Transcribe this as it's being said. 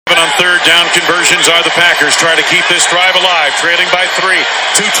on third down conversions are the Packers. Try to keep this drive alive, trailing by 3.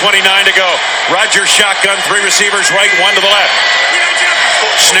 2:29 to go. Rodgers shotgun, 3 receivers right, 1 to the left.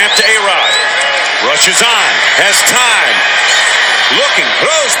 Snap to A-Rod. Rushes on, has time. Looking,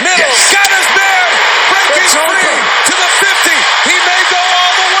 throws, middle, yes. Got his man! Breaking free to the 50. He may go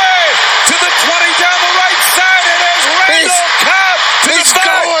all the way to the 20 down the right side. It is Randall Cobb to the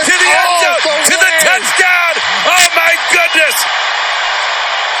 5, to the end zone, to the touchdown. Oh my goodness!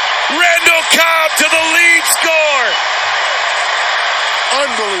 Randall Cobb to the lead score.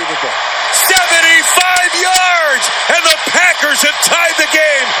 Unbelievable. 75 yards, and the Packers have tied the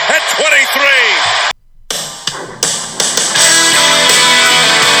game at 23.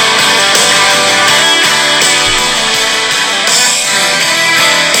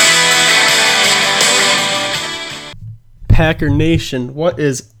 Packer Nation, what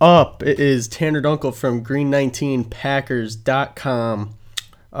is up? It is Tanner Dunkel from Green19Packers.com.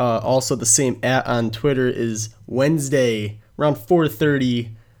 Also, the same on Twitter is Wednesday, around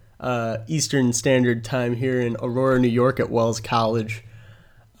 4:30 Eastern Standard Time here in Aurora, New York at Wells College.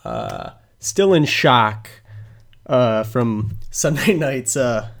 Still in shock from Sunday night's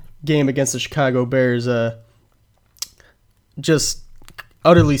game against the Chicago Bears. Just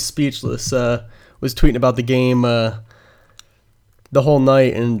utterly speechless. Was tweeting about the game the whole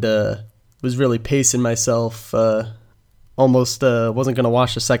night and was really pacing myself. Almost wasn't going to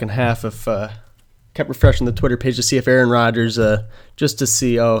watch the second half if kept refreshing the Twitter page to see if Aaron Rodgers, just to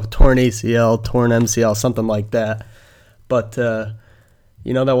see, torn ACL, torn MCL, something like that. But, that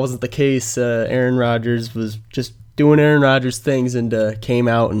wasn't the case. Aaron Rodgers was just doing Aaron Rodgers things and came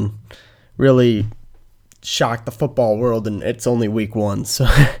out and really shocked the football world, and it's only week 1. So,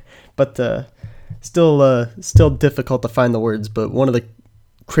 but still difficult to find the words, but one of the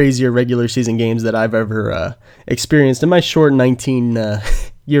crazier regular season games that I've ever experienced in my short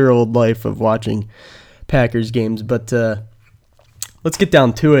 19-year-old life of watching Packers games. But let's get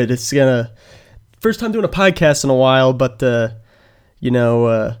down to it. It's first time doing a podcast in a while, but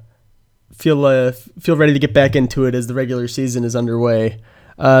feel ready to get back into it as the regular season is underway.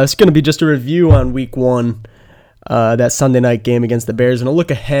 It's going to be just a review on week 1, that Sunday night game against the Bears, and a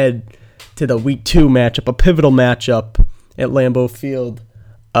look ahead to the week 2 matchup, a pivotal matchup at Lambeau Field,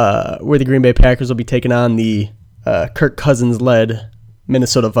 where the Green Bay Packers will be taking on the Kirk Cousins-led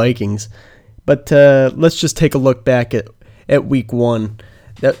Minnesota Vikings. But let's just take a look back at week 1.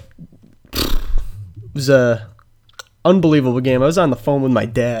 That was a unbelievable game. I was on the phone with my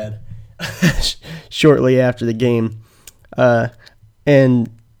dad shortly after the game, and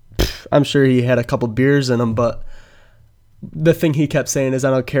I'm sure he had a couple beers in him, but the thing he kept saying is, I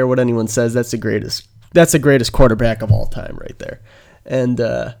don't care what anyone says, that's the greatest quarterback of all time right there. And,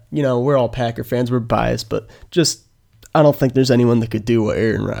 we're all Packer fans, we're biased, but just, I don't think there's anyone that could do what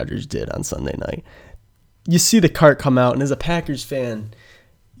Aaron Rodgers did on Sunday night. You see the cart come out, and as a Packers fan,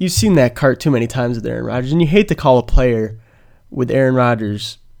 you've seen that cart too many times with Aaron Rodgers, and you hate to call a player with Aaron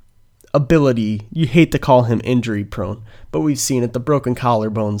Rodgers' ability, you hate to call him injury prone, but we've seen it, the broken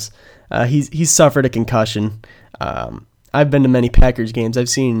collarbones. He's suffered a concussion. I've been to many Packers games. I've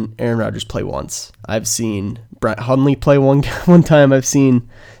seen Aaron Rodgers play once. I've seen Brett Hundley play one time. I've seen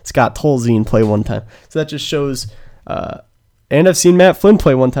Scott Tolzien play one time. So that just shows, and I've seen Matt Flynn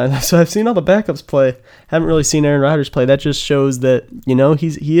play one time. So I've seen all the backups play. Haven't really seen Aaron Rodgers play. That just shows that,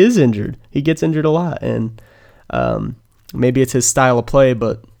 he is injured. He gets injured a lot, and maybe it's his style of play,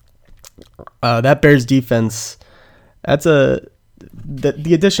 but that Bears defense, the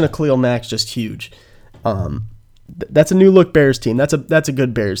addition of Khalil Mack's just huge. That's a new look Bears team. That's a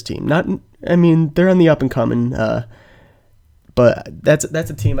good Bears team. They're on the up and coming, but that's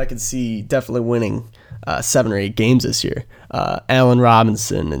a team I could see definitely winning 7 or 8 games this year. Allen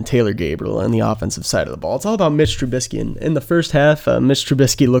Robinson and Taylor Gabriel on the offensive side of the ball. It's all about Mitch Trubisky. And in the first half, Mitch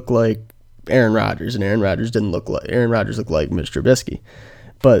Trubisky looked like Aaron Rodgers, and Aaron Rodgers looked like Mitch Trubisky.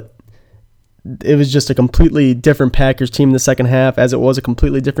 But it was just a completely different Packers team in the second half, as it was a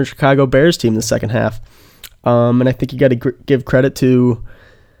completely different Chicago Bears team in the second half. And I think you got to give credit to,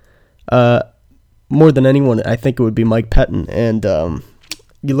 more than anyone, I think it would be Mike Pettin. And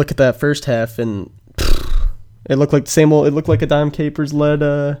you look at that first half, and it looked like the same old. It looked like a Dom Capers led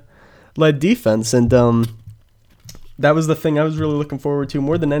defense, and that was the thing I was really looking forward to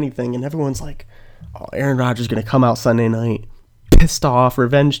more than anything. And everyone's like, "Oh, Aaron Rodgers is gonna come out Sunday night, pissed off,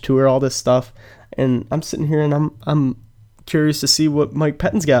 revenge tour, all this stuff." And I'm sitting here, and I'm curious to see what Mike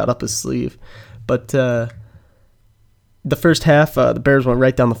Pettin's got up his sleeve, but. The first half, the Bears went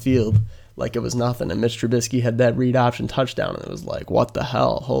right down the field like it was nothing, and Mitch Trubisky had that read option touchdown, and it was like, what the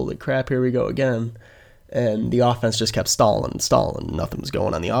hell? Holy crap, here we go again. and the offense just kept stalling. Nothing was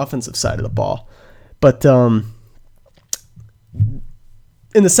going on the offensive side of the ball. But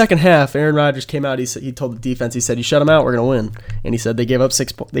in the second half, Aaron Rodgers came out. He told the defense, he said, "You shut them out, we're gonna win." And he said they gave up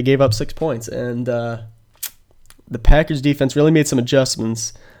 6 points, and the Packers defense really made some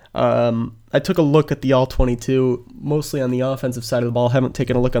adjustments. I took a look at the All-22, mostly on the offensive side of the ball. I haven't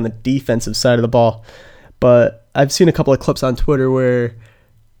taken a look on the defensive side of the ball, but I've seen a couple of clips on Twitter where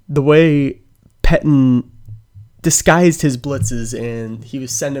the way Pettine disguised his blitzes and he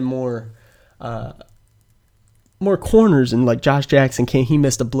was sending more corners, and like Josh Jackson he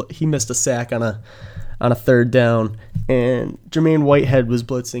missed a sack on a third down, and Jermaine Whitehead was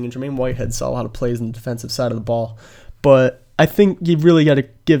blitzing, and Jermaine Whitehead saw a lot of plays on the defensive side of the ball. But I think you really got to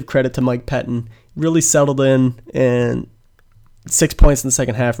give credit to Mike Pettine. Really settled in, and 6 points in the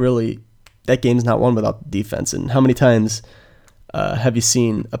second half, really, that game's not won without the defense. And how many times have you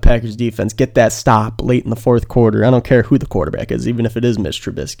seen a Packers defense get that stop late in the fourth quarter? I don't care who the quarterback is, even if it is Mitch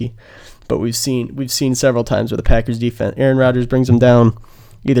Trubisky. But we've seen several times where the Packers defense, Aaron Rodgers brings them down,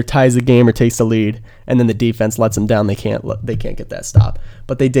 either ties the game or takes the lead, and then the defense lets them down. They can't get that stop.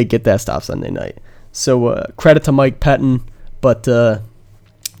 But they did get that stop Sunday night. So credit to Mike Pettine, but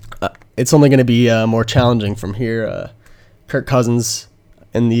it's only going to be more challenging from here. Kirk Cousins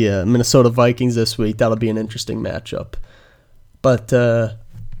and the Minnesota Vikings this week. That'll be an interesting matchup. But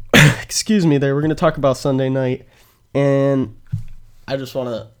excuse me there. We're going to talk about Sunday night, and I just want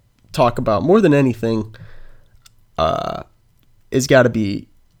to talk about, more than anything, it's got to be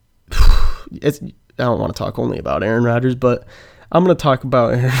I don't want to talk only about Aaron Rodgers, but I'm going to talk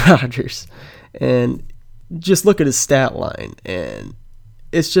about Aaron Rodgers. And just look at his stat line, and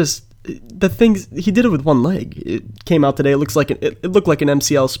it's just the things he did it with one leg. It came out today. It looked like an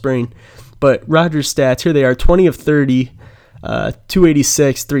MCL sprain, but Rodgers' stats here, they are: 20 of 30,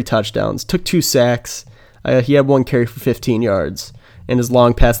 286, 3 touchdowns, took 2 sacks. He had 1 carry for 15 yards, and his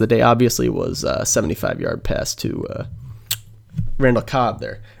long pass of the day obviously was a 75-yard pass to Randall Cobb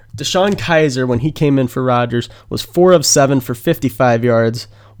there. DeShone Kizer, when he came in for Rodgers, was 4 of 7 for 55 yards,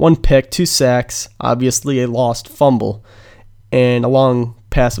 1 pick, 2 sacks, obviously a lost fumble, and a long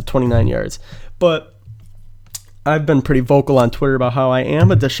pass of 29 yards. But I've been pretty vocal on Twitter about how I am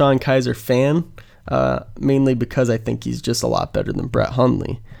a DeShone Kizer fan, mainly because I think he's just a lot better than Brett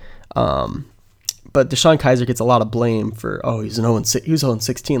Hundley. But DeShone Kizer gets a lot of blame for, he was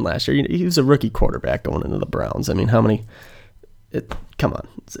 0-16 last year. He was a rookie quarterback going into the Browns. I mean, how many? Come on,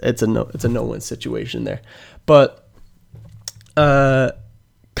 it's a no-win situation there. But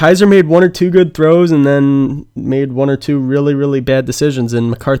Kizer made 1 or 2 good throws and then made 1 or 2 really, really bad decisions, and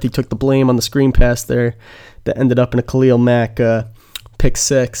McCarthy took the blame on the screen pass there that ended up in a Khalil Mack pick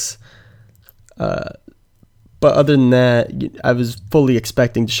 6. But other than that, I was fully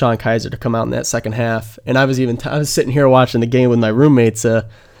expecting DeShone Kizer to come out in that second half, and I was sitting here watching the game with my roommates,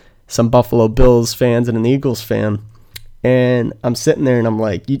 some Buffalo Bills fans and an Eagles fan, and I'm sitting there and I'm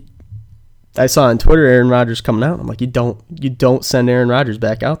like, I saw on Twitter Aaron Rodgers coming out. I'm like, you don't send Aaron Rodgers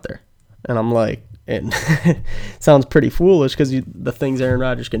back out there. And I'm like, it sounds pretty foolish because the things Aaron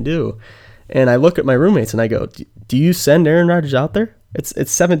Rodgers can do. And I look at my roommates and I go, do you send Aaron Rodgers out there? It's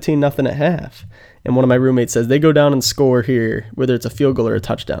 17-0 at half. And one of my roommates says, they go down and score here, whether it's a field goal or a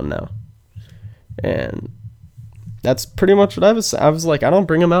touchdown now. And that's pretty much what I was like, I don't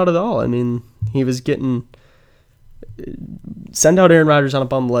bring him out at all. I mean, he was send out Aaron Rodgers on a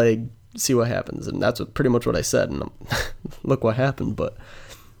bum leg, see what happens. And that's pretty much what I said, and look what happened. But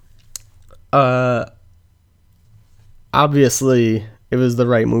obviously it was the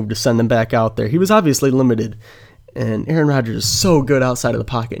right move to send him back out there. He was obviously limited, and Aaron Rodgers is so good outside of the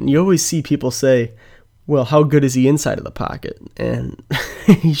pocket. And you always see people say, well, how good is he inside of the pocket? And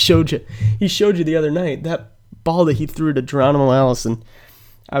he showed you the other night, that ball that he threw to Geronimo Allison.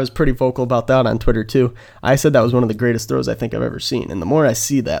 I was pretty vocal about that on Twitter too. I said that was one of the greatest throws I think I've ever seen. And the more I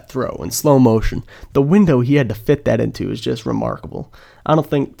see that throw in slow motion, the window he had to fit that into is just remarkable. I don't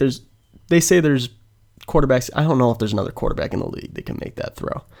think they say there's quarterbacks. I don't know if there's another quarterback in the league that can make that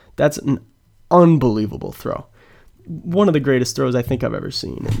throw. That's an unbelievable throw. One of the greatest throws I think I've ever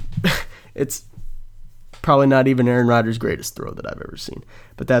seen. And it's probably not even Aaron Rodgers' greatest throw that I've ever seen,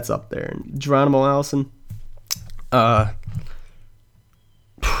 but that's up there. And Geronimo Allison,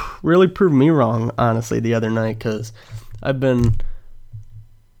 really proved me wrong, honestly, the other night, because I've been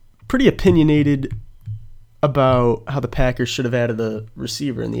pretty opinionated about how the Packers should have added a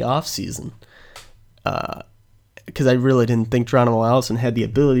receiver in the offseason, because I really didn't think Geronimo Allison had the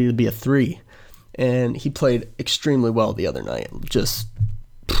ability to be a 3, and he played extremely well the other night. Just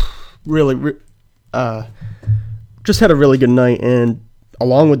really just had a really good night, and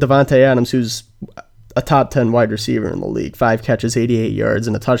along with Davante Adams, who's a top 10 wide receiver in the league. 5 catches, 88 yards,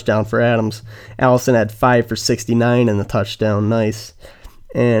 and a touchdown for Adams. Allison had 5 for 69 and a touchdown. Nice.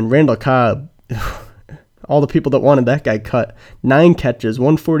 And Randall Cobb, all the people that wanted that guy cut. 9 catches,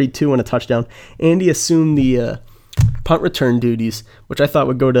 142 and a touchdown. And he assumed the punt return duties, which I thought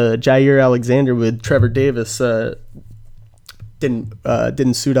would go to Jair Alexander with Trevor Davis.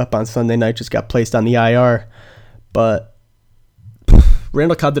 Didn't suit up on Sunday night, just got placed on the IR. But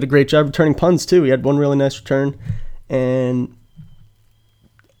Randall Cobb did a great job returning punts, too. He had one really nice return. And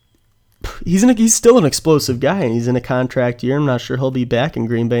he's still an explosive guy, and he's in a contract year. I'm not sure he'll be back in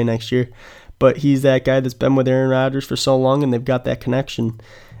Green Bay next year. But he's that guy that's been with Aaron Rodgers for so long, and they've got that connection.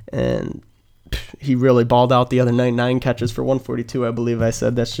 And he really balled out the other night. 9 catches for 142, I believe I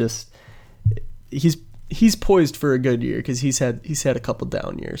said. That's just he's poised for a good year because he's had a couple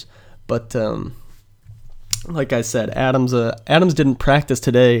down years. But like I said, Adams didn't practice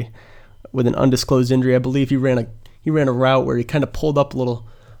today with an undisclosed injury. I believe he ran a route where he kind of pulled up a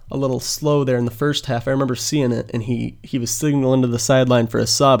little slow there in the first half. I remember seeing it, and he was signaling to the sideline for a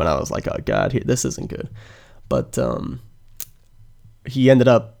sub, and I was like, oh God, this isn't good. But he ended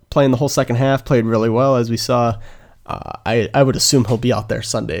up playing the whole second half, played really well, as we saw. I would assume he'll be out there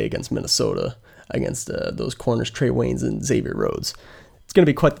Sunday against Minnesota, against those corners, Trey Waynes and Xavier Rhodes. It's going to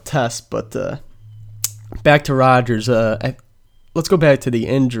be quite the test, but back to Rodgers. Let's go back to the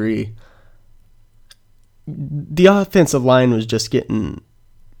injury. The offensive line was just getting...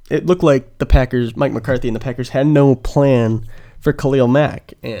 It looked like the Packers, Mike McCarthy and the Packers, had no plan for Khalil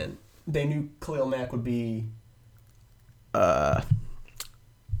Mack, and they knew Khalil Mack would be on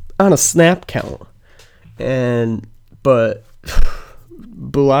a snap count. But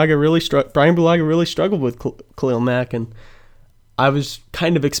Brian Bulaga really struggled with Khalil Mack, and I was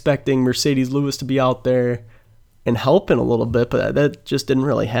kind of expecting Mercedes Lewis to be out there and helping a little bit, but that just didn't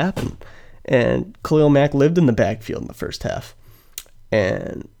really happen. And Khalil Mack lived in the backfield in the first half.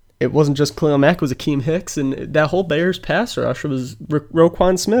 And it wasn't just Khalil Mack, it was Akeem Hicks, and that whole Bears pass rush was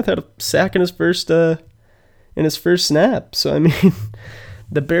Roquan Smith had a sack in his first snap. So I mean,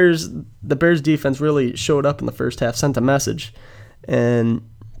 the Bears defense really showed up in the first half, sent a message. And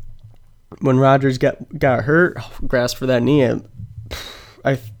when Rodgers got hurt, grasped for that knee,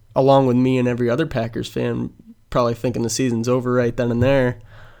 I along with me and every other Packers fan, probably thinking the season's over right then and there.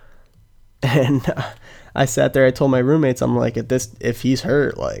 And I sat there, I told my roommates, I'm like, if he's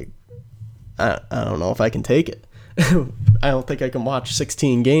hurt, like, I don't know if I can take it. I don't think I can watch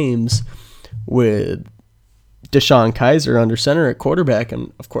 16 games with DeShone Kizer under center at quarterback.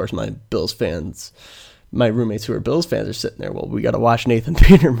 And, of course, my roommates who are Bills fans are sitting there, well, we got to watch Nathan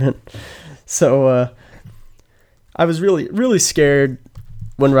Peterman. So I was really, really scared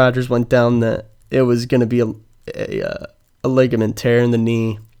when Rodgers went down that it was going to be a ligament tear in the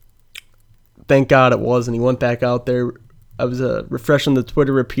knee. Thank God it was, and he went back out there. I was refreshing the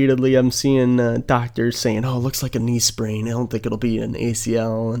Twitter repeatedly. I'm seeing doctors saying, oh, it looks like a knee sprain. I don't think it'll be an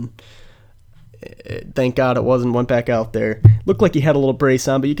ACL. And thank God it wasn't. Went back out there. Looked like he had a little brace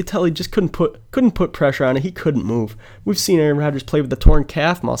on, but you could tell he just couldn't put pressure on it. He couldn't move. We've seen Aaron Rodgers play with the torn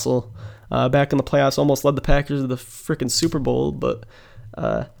calf muscle back in the playoffs. Almost led the Packers to the freaking Super Bowl, but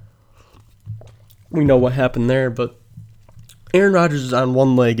we know what happened there. But Aaron Rodgers on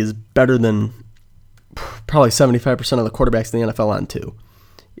one leg is better than probably 75% of the quarterbacks in the NFL on two.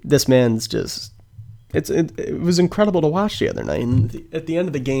 This man's just... It was incredible to watch the other night. And at the end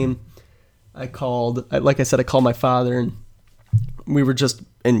of the game, I called my father, and we were just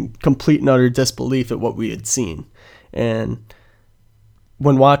in complete and utter disbelief at what we had seen. And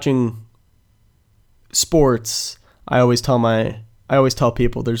when watching sports, I always tell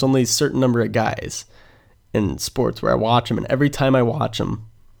people there's only a certain number of guys in sports where I watch them, and every time I watch them,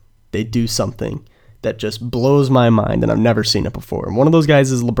 they do something that just blows my mind, and I've never seen it before. And one of those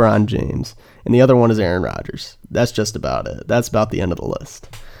guys is LeBron James, and the other one is Aaron Rodgers. That's just about it. That's about the end of the list.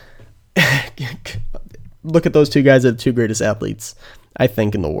 Look at those two guys are the two greatest athletes, I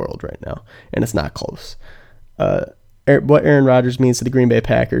think, in the world right now, and it's not close. What Aaron Rodgers means to the Green Bay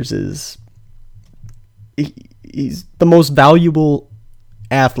Packers is he's the most valuable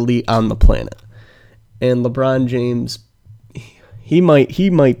athlete on the planet. And LeBron James, he might.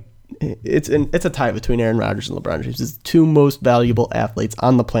 It's a tie between Aaron Rodgers and LeBron James. He's the two most valuable athletes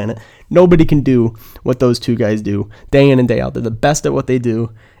on the planet. Nobody can do what those two guys do day in and day out. They're the best at what they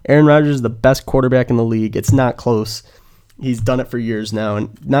do. Aaron Rodgers is the best quarterback in the league. It's not close. He's done it for years now,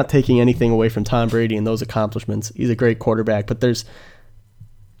 and not taking anything away from Tom Brady and those accomplishments. He's a great quarterback, but there's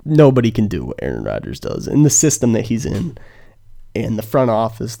nobody can do what Aaron Rodgers does in the system that he's in and the front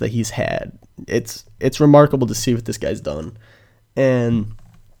office that he's had. It's remarkable to see what this guy's done. And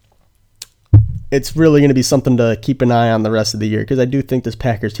it's really going to be something to keep an eye on the rest of the year, because I do think this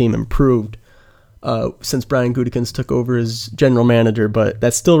Packers team improved since Brian Gutekunst took over as general manager, but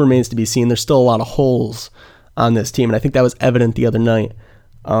that still remains to be seen. There's still a lot of holes on this team, and I think that was evident the other night.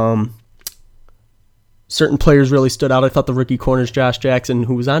 Certain players really stood out. I thought the rookie corners, Josh Jackson,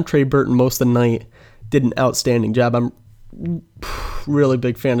 who was on Trey Burton most of the night, did an outstanding job. I'm really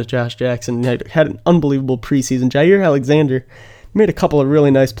big fan of Josh Jackson. He had an unbelievable preseason. Jair Alexander made a couple of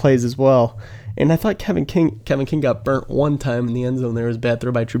really nice plays as well. And I thought Kevin King got burnt one time in the end zone. There was a bad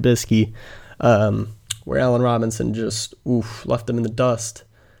throw by Trubisky, where Allen Robinson just left him in the dust.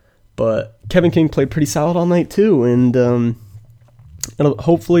 But Kevin King played pretty solid all night too, and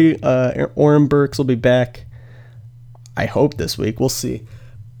hopefully Oren Burks will be back. I hope this week. We'll see.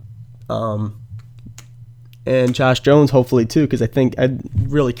 And Josh Jones hopefully too, because I'm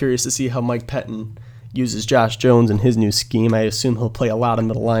really curious to see how Mike Pettin uses Josh Jones in his new scheme. I assume he'll play a lot of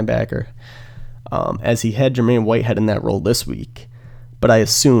middle linebacker, as he had Jermaine Whitehead in that role this week. But I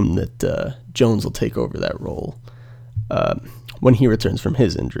assume that Jones will take over that role when he returns from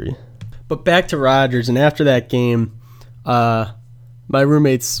his injury. But back to Rodgers, and after that game, my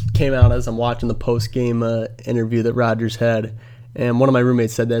roommates came out as I'm watching the post-game interview that Rodgers had, and one of my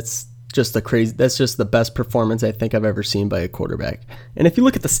roommates said that's just the best performance I think I've ever seen by a quarterback. And if you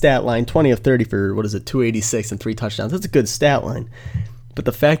look at the stat line, 20 of 30 for 286 and 3 touchdowns, that's a good stat line. But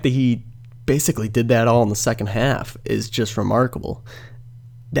the fact that he basically did that all in the second half is just remarkable.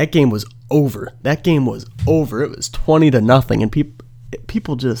 That game was over. It was 20-0, and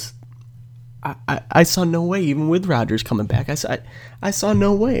people just, I saw no way, even with Rodgers coming back. I saw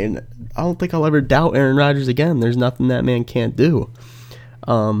no way, and I don't think I'll ever doubt Aaron Rodgers again. There's nothing that man can't do.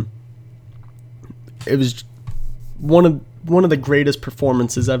 It was one of the greatest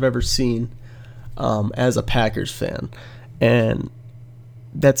performances I've ever seen as a Packers fan, and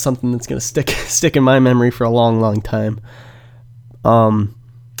that's something that's going to stick in my memory for a long, long time.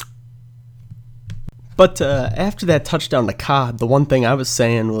 But after that touchdown to Cobb, the one thing I was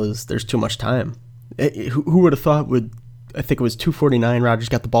saying was there's too much time. Who would have thought I think it was 2:49, Rodgers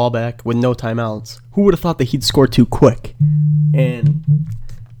got the ball back with no timeouts. Who would have thought that he'd score too quick? And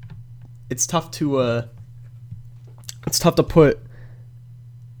it's tough to put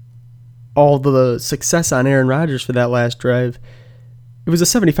all the success on Aaron Rodgers for that last drive. It was a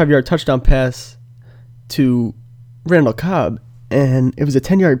 75-yard touchdown pass to Randall Cobb, and it was a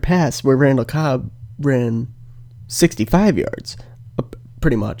 10-yard pass where Randall Cobb ran 65 yards,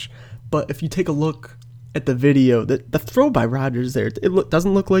 pretty much. But if you take a look at the video, the throw by Rodgers there,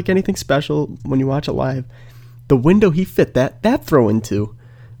 doesn't look like anything special when you watch it live. The window he fit that throw into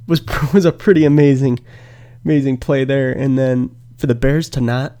was a pretty amazing play there. And then for the Bears to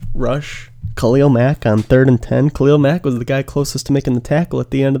not rush Khalil Mack on 3rd and 10, Khalil Mack was the guy closest to making the tackle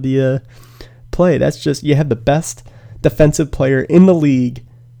at the end of the play. That's just, you have the best defensive player in the league,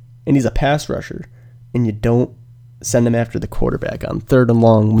 and he's a pass rusher, and you don't send him after the quarterback on 3rd and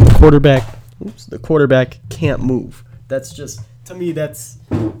long when the quarterback can't move. That's just, to me, that's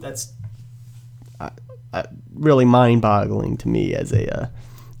really mind-boggling to me as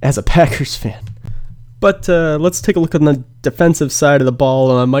a Packers fan. But let's take a look on the defensive side of the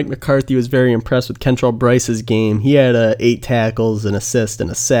ball. Mike McCarthy was very impressed with Kentrell Bryce's game. He had 8 tackles, an assist,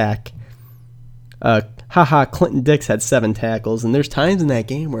 and a sack. Clinton Dix had 7 tackles, and there's times in that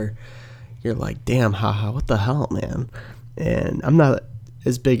game where you're like, damn, what the hell, man? And I'm not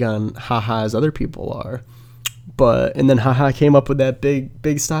as big on as other people are. And then came up with that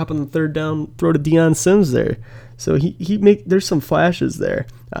big stop on the 3rd down throw to Deion Sims there. So there's some flashes there.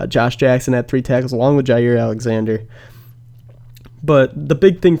 Josh Jackson had 3 tackles along with Jair Alexander. But the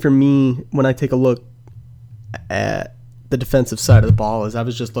big thing for me when I take a look at the defensive side of the ball is I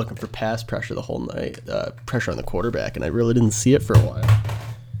was just looking for pass pressure the whole night, pressure on the quarterback, and I really didn't see it for a while.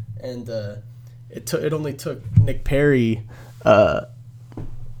 And it only took Nick Perry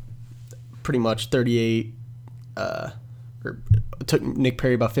pretty much 38. It took Nick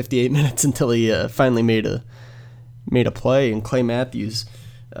Perry about 58 minutes until he finally made a play. And Clay Matthews,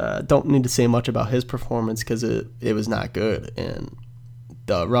 don't need to say much about his performance because it was not good. And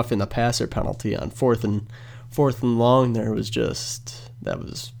the roughing the passer penalty on fourth and long there that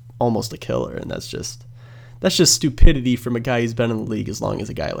was almost a killer. And that's just stupidity from a guy who's been in the league as long as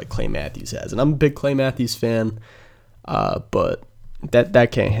a guy like Clay Matthews has. And I'm a big Clay Matthews fan, but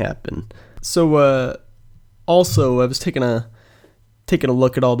that can't happen. So also I was taking a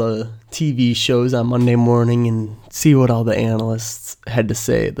look at all the TV shows on Monday morning and see what all the analysts had to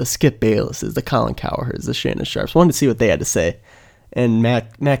say. The Skip Baylesses, the Colin Cowherds, the Shannon Sharps. Wanted to see what they had to say. And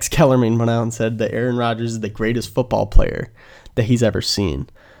Max Kellerman went out and said that Aaron Rodgers is the greatest football player that he's ever seen.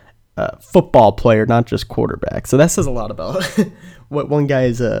 football player, not just quarterback. So that says a lot about what one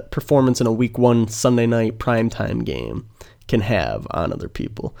guy's performance in a Week 1 Sunday night primetime game can have on other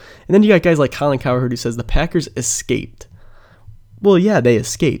people. And then you got guys like Colin Cowherd who says the Packers escaped. Well, yeah, they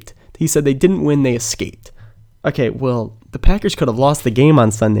escaped. He said they didn't win, they escaped. Okay, well, the Packers could have lost the game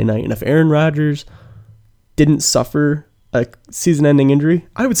on Sunday night, and if Aaron Rodgers didn't suffer a season-ending injury,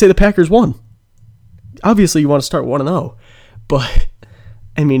 I would say the Packers won. Obviously, you want to start 1-0, but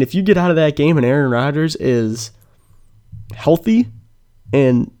I mean, if you get out of that game and Aaron Rodgers is healthy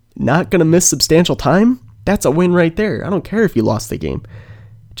and not going to miss substantial time, that's a win right there. I don't care if you lost the game.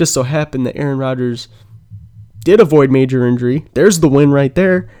 It just so happened that Aaron Rodgers did avoid major injury. There's the win right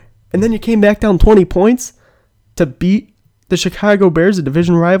there. And then you came back down 20 points to beat the Chicago Bears, a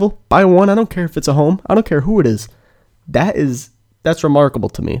division rival, by 1. I don't care if it's a home. I don't care who it is. That's remarkable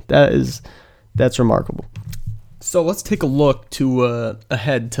to me. That's remarkable. So let's take a look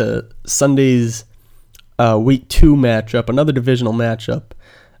ahead to Sunday's Week 2 matchup, another divisional matchup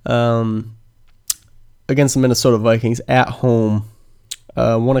against the Minnesota Vikings at home,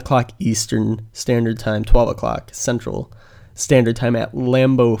 1 o'clock Eastern Standard Time, 12 o'clock Central Standard Time at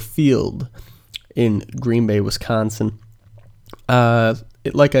Lambeau Field in Green Bay, Wisconsin.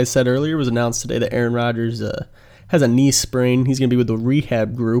 Like I said earlier, it was announced today that Aaron Rodgers has a knee sprain. He's going to be with the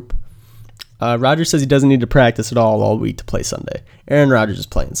rehab group. Rodgers says he doesn't need to practice at all week to play Sunday. Aaron Rodgers is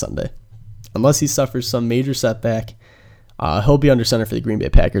playing Sunday. Unless he suffers some major setback, he'll be under center for the Green Bay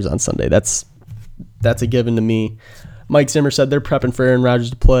Packers on Sunday. That's a given to me. Mike Zimmer said they're prepping for Aaron Rodgers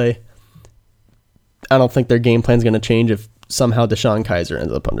to play. I don't think their game plan is going to change if somehow DeShone Kizer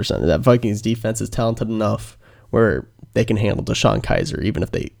ends up under center. That Vikings defense is talented enough where they can handle DeShone Kizer even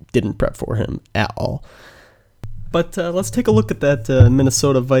if they didn't prep for him at all. But let's take a look at that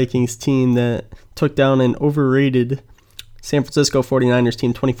Minnesota Vikings team that took down an overrated San Francisco 49ers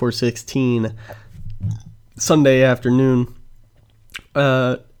team 24-16 Sunday afternoon.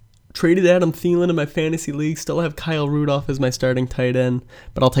 Traded Adam Thielen in my fantasy league. Still have Kyle Rudolph as my starting tight end,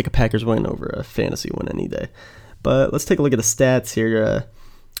 but I'll take a Packers win over a fantasy win any day. But let's take a look at the stats here.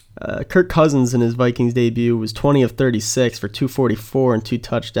 Kirk Cousins in his Vikings debut was 20 of 36 for 244 and 2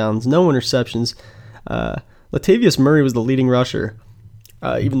 touchdowns, no interceptions. Latavius Murray was the leading rusher,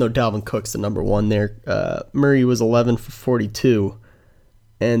 even though Dalvin Cook's the number 1 there. Murray was 11 for 42,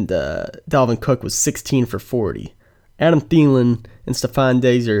 and Dalvin Cook was 16 for 40. Adam Thielen and Stephon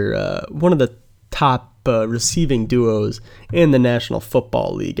Diggs are one of the top receiving duos in the National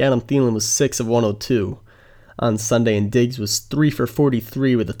Football League. Adam Thielen was 6 of 102 on Sunday, and Diggs was 3 for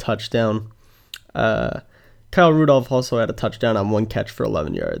 43 with a touchdown. Kyle Rudolph also had a touchdown on 1 catch for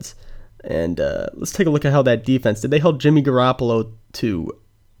 11 yards. And let's take a look at how that defense did. They held Jimmy Garoppolo to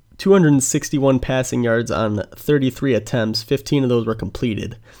 261 passing yards on 33 attempts. 15 of those were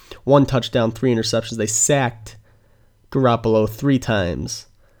completed. 1 touchdown, 3 interceptions. They sacked Garoppolo 3 times.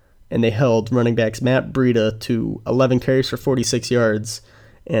 And they held running backs Matt Breida to 11 carries for 46 yards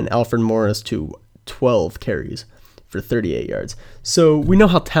and Alfred Morris to 12 carries for 38 yards. So we know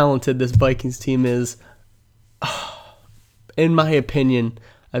how talented this Vikings team is. In my opinion,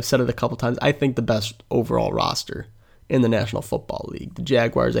 I've said it a couple times, I think the best overall roster in the National Football League. The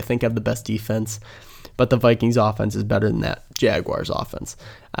Jaguars, I think, have the best defense, but the Vikings offense is better than that Jaguars offense.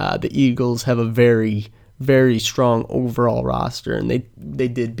 The Eagles have a very, very strong overall roster, and they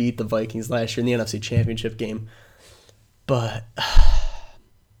did beat the Vikings last year in the NFC Championship game. But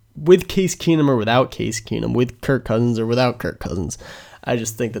with Case Keenum or without Case Keenum, with Kirk Cousins or without Kirk Cousins, I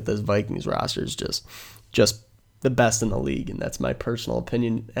just think that this Vikings roster is just the best in the league, and that's my personal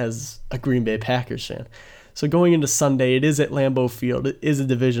opinion as a Green Bay Packers fan. So going into Sunday, it is at Lambeau Field. It is a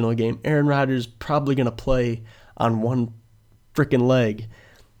divisional game. Aaron Rodgers probably going to play on one freaking leg,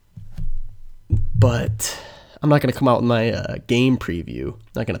 but I'm not going to come out with my game preview. I'm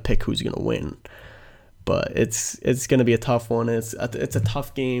not going to pick who's going to win, but it's going to be a tough one. It's a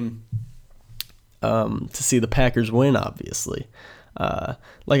tough game to see the Packers win, obviously.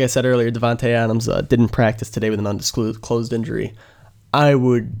 Like I said earlier, Devontae Adams didn't practice today with an undisclosed injury. I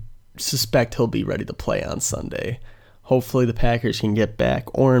would suspect he'll be ready to play on Sunday. Hopefully the Packers can get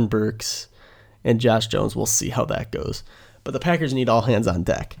back Oren Burks and Josh Jones. We'll see how that goes. But the Packers need all hands on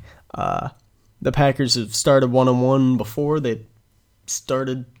deck. The Packers have started 1-1 before. They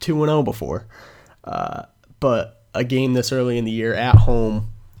started 2-0 before. But a game this early in the year at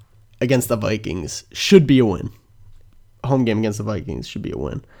home against the Vikings should be a win. A home game against the Vikings should be a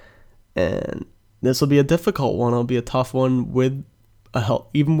win. And this will be a difficult one. It'll be a tough one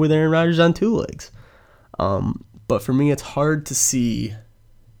even with Aaron Rodgers on 2 legs. But for me, it's hard to see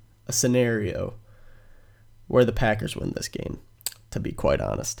a scenario where the Packers win this game. to be quite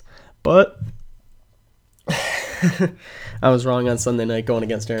honest. But I was wrong on Sunday night going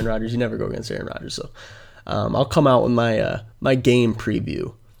against Aaron Rodgers. You never go against Aaron Rodgers. So I'll come out with my game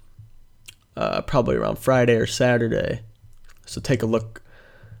preview probably around Friday or Saturday. So take a look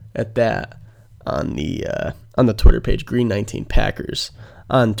at that on the Twitter page, Green19 Packers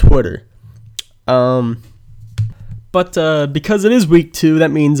on Twitter. But because it is week 2,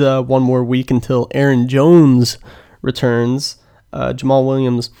 that means one more week until Aaron Jones returns. Jamal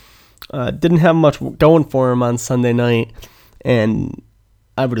Williams didn't have much going for him on Sunday night, and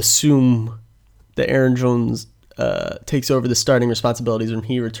I would assume that Aaron Jones takes over the starting responsibilities when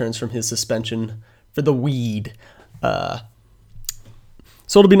he returns from his suspension for the weed. So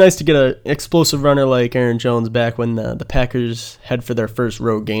it'll be nice to get an explosive runner like Aaron Jones back when the Packers head for their first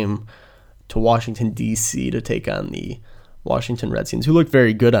road game to Washington, D.C. to take on the Washington Redskins, who looked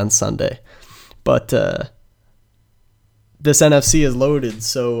very good on Sunday. But this NFC is loaded,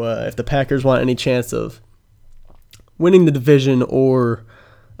 so if the Packers want any chance of winning the division or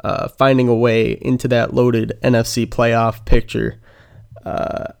finding a way into that loaded NFC playoff picture,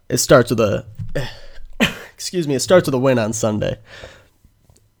 it starts with a win on Sunday.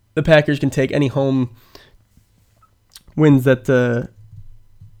 The Packers can take any home wins that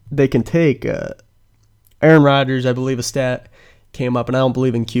they can take. Aaron Rodgers, I believe a stat came up, and I don't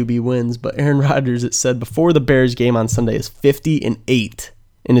believe in QB wins, but Aaron Rodgers, it said before the Bears game on Sunday, is 50-8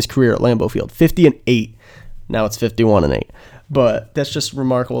 in his career at Lambeau Field. 50-8. Now it's 51-8. But that's just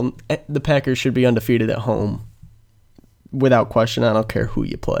remarkable. The Packers should be undefeated at home without question. I don't care who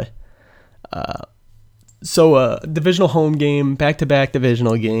you play. So divisional home game, back-to-back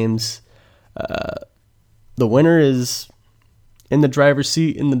divisional games. The winner is in the driver's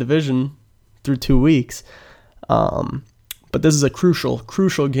seat in the division through 2 weeks. But this is a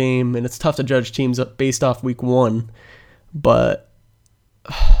crucial game, and it's tough to judge teams based off week 1. But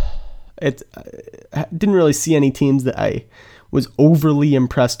I didn't really see any teams that I was overly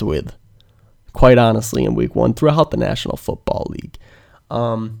impressed with, quite honestly, in week 1 throughout the National Football League.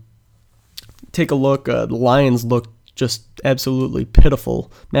 Take a look. The Lions looked just absolutely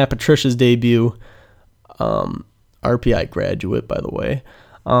pitiful. Matt Patricia's debut, RPI graduate, by the way.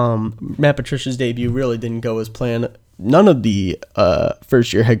 Matt Patricia's debut really didn't go as planned. None of the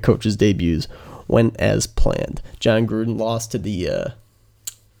first-year head coaches' debuts went as planned. John Gruden lost to the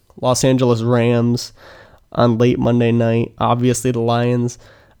Los Angeles Rams on late Monday night. Obviously, the Lions.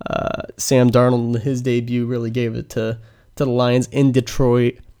 Sam Darnold, his debut, really gave it to the Lions in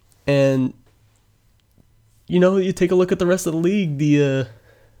Detroit. And, you take a look at the rest of the league. The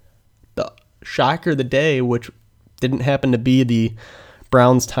shocker of the day, which didn't happen to be the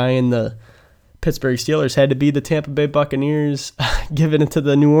Browns tying the Pittsburgh Steelers, had to be the Tampa Bay Buccaneers giving it to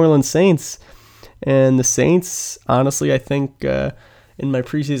the New Orleans Saints. And the Saints, honestly, I think in my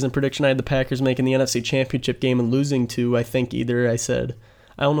preseason prediction, I had the Packers making the NFC Championship game and losing to, I think I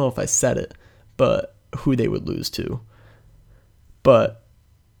don't know if I said it, but who they would lose to. But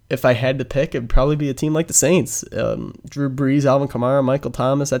if I had to pick, it would probably be a team like the Saints. Drew Brees, Alvin Kamara, Michael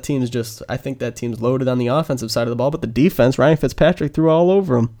Thomas, I think that team's loaded on the offensive side of the ball, but the defense, Ryan Fitzpatrick threw all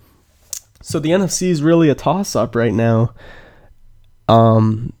over them. So the NFC is really a toss-up right now.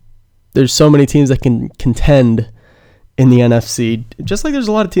 There's so many teams that can contend in the NFC, just like there's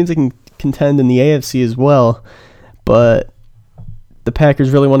a lot of teams that can contend in the AFC as well. But the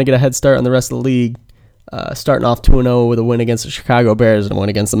Packers really want to get a head start on the rest of the league. Starting off 2-0 with a win against the Chicago Bears and a win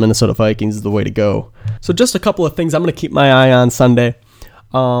against the Minnesota Vikings is the way to go. So just a couple of things I'm going to keep my eye on Sunday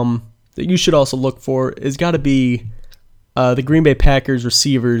that you should also look for is got to be the Green Bay Packers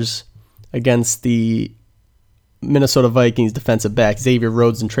receivers against the Minnesota Vikings defensive back, Xavier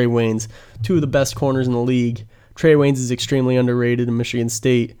Rhodes and Trey Waynes, two of the best corners in the league. Trey Waynes is extremely underrated in Michigan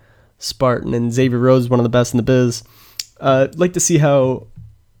State, Spartan, and Xavier Rhodes is one of the best in the biz. I'd like to see how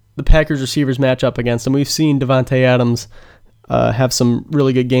the Packers receivers match up against them. We've seen Devontae Adams have some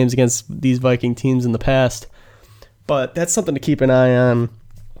really good games against these Viking teams in the past, but that's something to keep an eye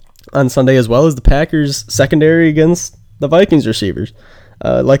on Sunday, as well as the Packers secondary against the Vikings receivers.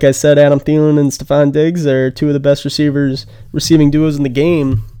 Like I said, Adam Thielen and Stephon Diggs are two of the best receiving duos in the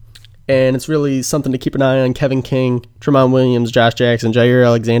game, and it's really something to keep an eye on. Kevin King, Tramon Williams, Josh Jackson, Jair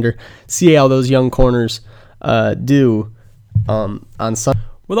Alexander, see how those young corners do on Sunday.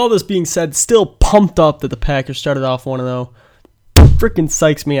 With all this being said, still pumped up that the Packers started off 1-0. Freaking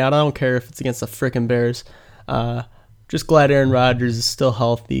psychs me out. I don't care if it's against the freaking Bears. Just glad Aaron Rodgers is still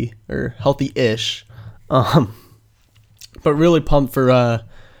healthy, or healthy-ish. But really pumped for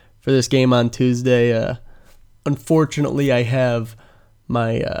this game on Tuesday. Unfortunately, I have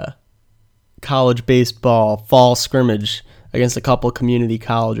my college baseball fall scrimmage against a couple community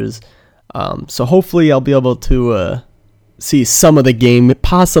colleges. So hopefully I'll be able to see some of the game,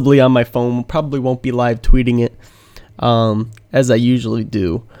 possibly on my phone. Probably won't be live tweeting it as I usually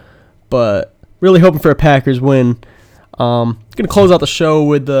do. But really hoping for a Packers win. Going to close out the show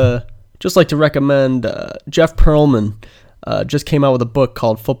with just like to recommend Jeff Pearlman. Just came out with a book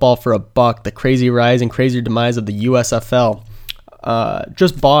called Football for a Buck, The Crazy Rise and Crazier Demise of the USFL.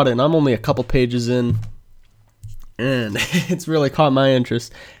 Just bought it, and I'm only a couple pages in, and it's really caught my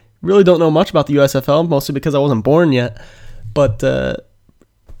interest. Really don't know much about the USFL, mostly because I wasn't born yet, but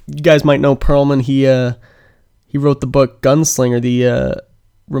you guys might know Pearlman. He wrote the book Gunslinger, the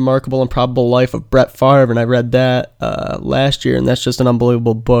Remarkable and Probable Life of Brett Favre, and I read that last year, and that's just an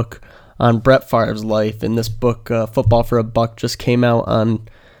unbelievable book on Brett Favre's life. And this book, Football for a Buck, just came out on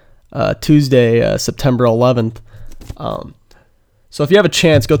Tuesday, September 11th. So if you have a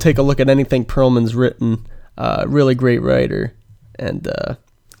chance, go take a look at anything Pearlman's written. Really great writer, and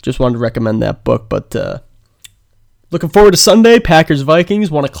just wanted to recommend that book. But looking forward to Sunday,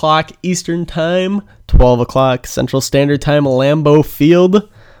 Packers-Vikings, 1 o'clock Eastern Time, 12 o'clock Central Standard Time, Lambeau Field.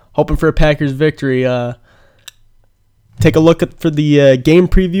 Hoping for a Packers victory. Take a look for the game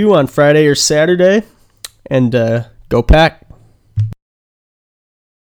preview on Friday or Saturday, and go Pack.